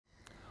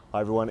Hi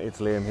everyone, it's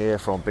Liam here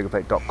from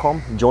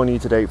Biggerplate.com, joining you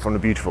today from the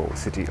beautiful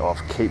city of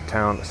Cape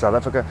Town, South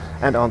Africa,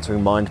 and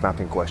answering mind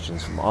mapping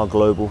questions from our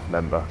global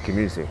member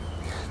community.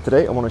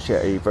 Today I want to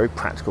share a very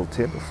practical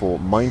tip for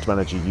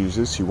MindManager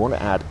users who want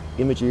to add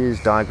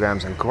images,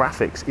 diagrams and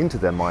graphics into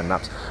their mind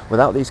maps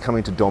without these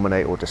coming to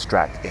dominate or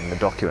distract in the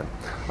document.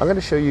 I'm going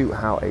to show you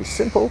how a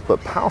simple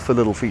but powerful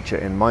little feature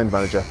in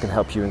MindManager can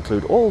help you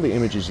include all the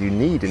images you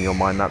need in your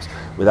mind maps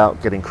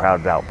without getting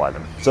crowded out by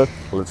them. So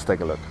let's take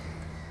a look.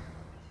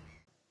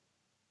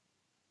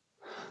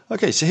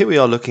 Okay, so here we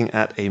are looking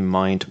at a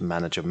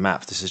MindManager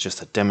map. This is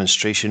just a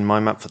demonstration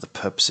mind map for the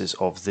purposes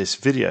of this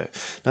video.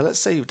 Now let's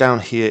say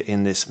down here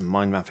in this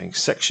mind mapping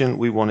section,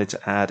 we wanted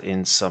to add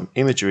in some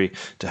imagery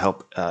to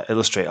help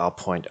illustrate our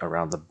point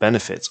around the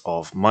benefits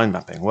of mind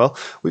mapping. Well,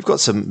 we've got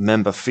some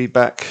member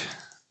feedback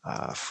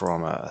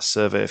from a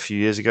survey a few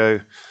years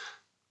ago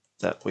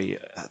that we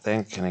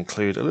then can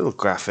include a little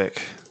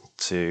graphic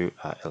to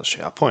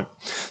illustrate our point.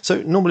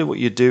 So normally what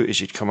you'd do is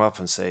you'd come up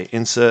and say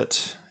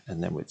insert,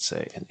 and then we'd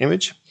say an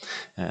image,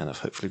 and I've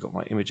hopefully got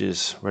my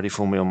images ready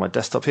for me on my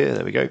desktop here.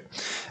 There we go.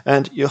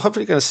 And you're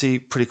hopefully going to see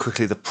pretty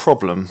quickly the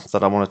problem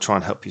that I want to try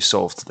and help you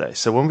solve today.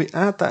 So when we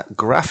add that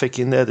graphic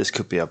in there, this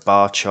could be a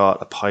bar chart,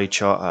 a pie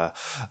chart,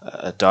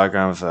 a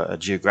diagram of a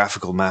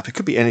geographical map. It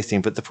could be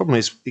anything, but the problem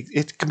is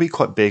it can be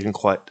quite big and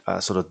quite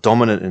sort of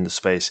dominant in the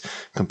space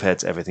compared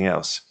to everything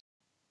else.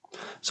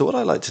 So what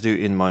I like to do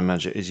in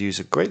MindManager is use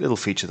a great little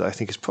feature that I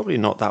think is probably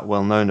not that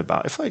well known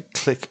about. If I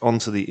click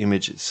onto the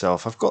image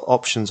itself, I've got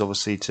options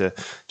obviously to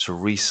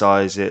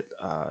resize it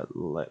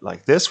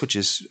like this, which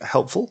is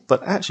helpful,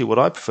 but actually what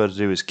I prefer to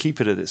do is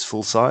keep it at its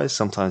full size,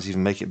 sometimes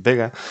even make it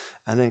bigger,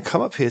 and then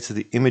come up here to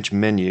the image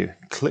menu,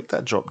 click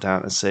that drop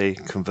down and say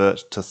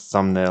convert to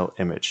thumbnail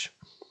image.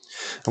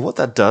 And what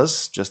that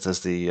does, just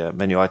as the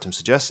menu item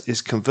suggests,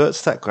 is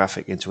converts that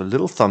graphic into a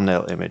little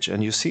thumbnail image,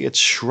 and you see it's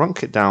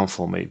shrunk it down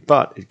for me,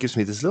 but it gives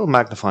me this little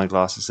magnifying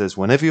glass that says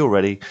whenever you're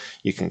ready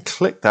you can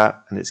click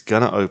that and it's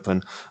going to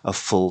open a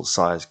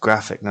full-size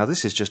graphic. Now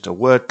this is just a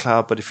word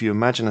cloud, but if you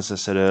imagine, as I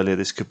said earlier,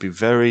 this could be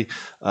very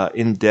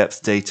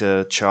in-depth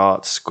data,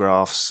 charts,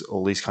 graphs,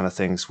 all these kind of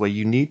things where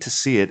you need to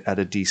see it at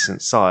a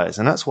decent size,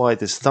 and that's why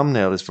this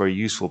thumbnail is very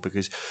useful,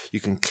 because you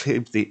can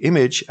keep the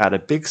image at a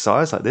big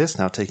size like this,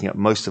 now taking up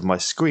most of my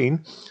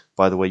screen.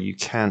 By the way, you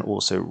can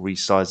also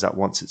resize that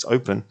once it's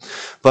open,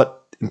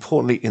 but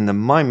importantly in the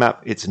mind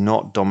map it's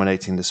not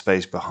dominating the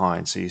space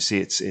behind. So you see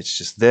it's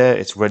just there,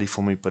 it's ready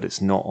for me, but it's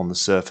not on the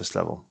surface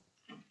level.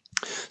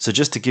 So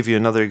just to give you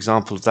another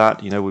example of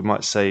that, we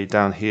might say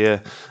down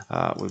here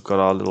we've got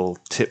our little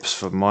tips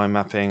for mind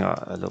mapping,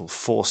 a little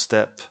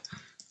 4-step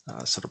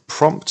sort of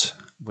prompt.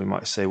 We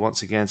might say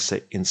once again,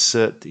 say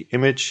insert the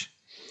image,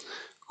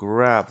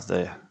 grab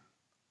the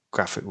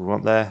graphic we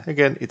want there.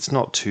 Again, it's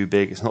not too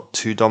big, it's not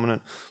too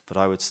dominant, but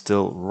I would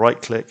still right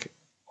click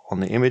on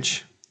the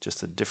image,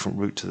 just a different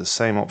route to the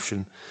same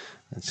option.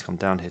 Let's come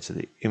down here to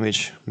the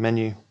image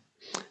menu,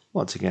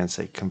 once again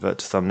say convert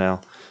to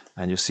thumbnail,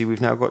 and you'll see we've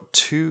now got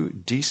two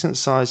decent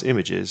sized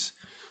images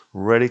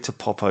ready to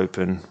pop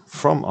open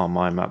from our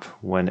mind map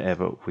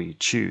whenever we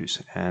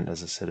choose. And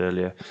as I said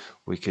earlier,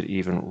 we could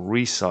even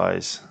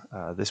resize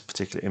this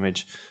particular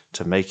image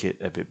to make it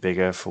a bit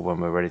bigger for when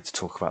we're ready to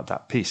talk about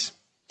that piece.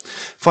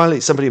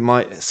 Finally, somebody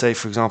might say,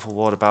 for example,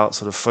 what about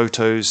sort of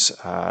photos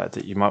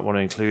that you might want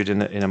to include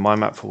in a mind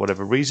map for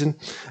whatever reason?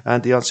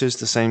 And the answer is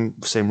the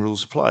same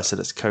rules apply. So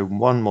let's go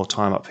one more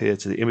time up here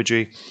to the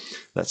imagery.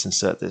 Let's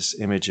insert this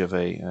image of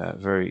a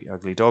very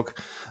ugly dog,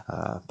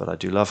 but I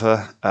do love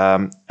her.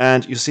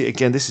 And you'll see,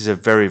 again, this is a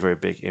very, very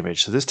big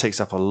image. So this takes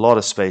up a lot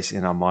of space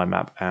in our mind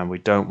map, and we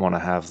don't want to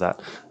have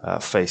that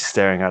face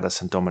staring at us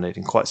and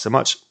dominating quite so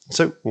much.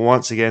 So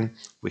once again,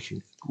 we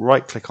can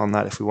right click on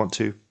that if we want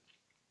to.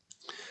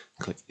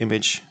 Click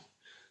image,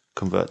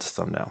 convert to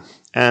thumbnail,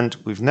 and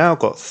we've now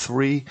got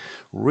three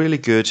really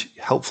good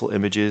helpful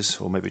images,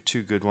 or maybe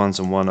two good ones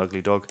and one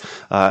ugly dog,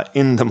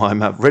 in the mind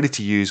map, ready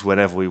to use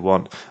whenever we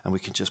want, and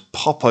we can just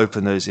pop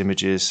open those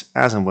images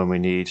as and when we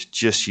need,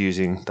 just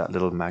using that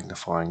little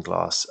magnifying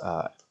glass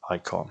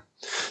icon.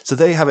 So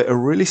there you have it, a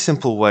really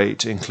simple way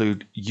to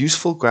include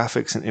useful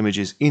graphics and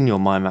images in your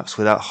mind maps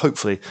without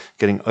hopefully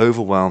getting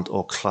overwhelmed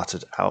or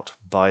cluttered out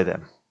by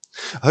them.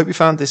 I hope you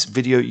found this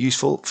video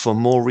useful. For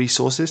more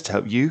resources to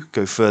help you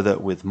go further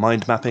with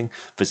mind mapping,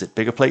 visit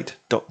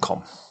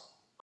Biggerplate.com.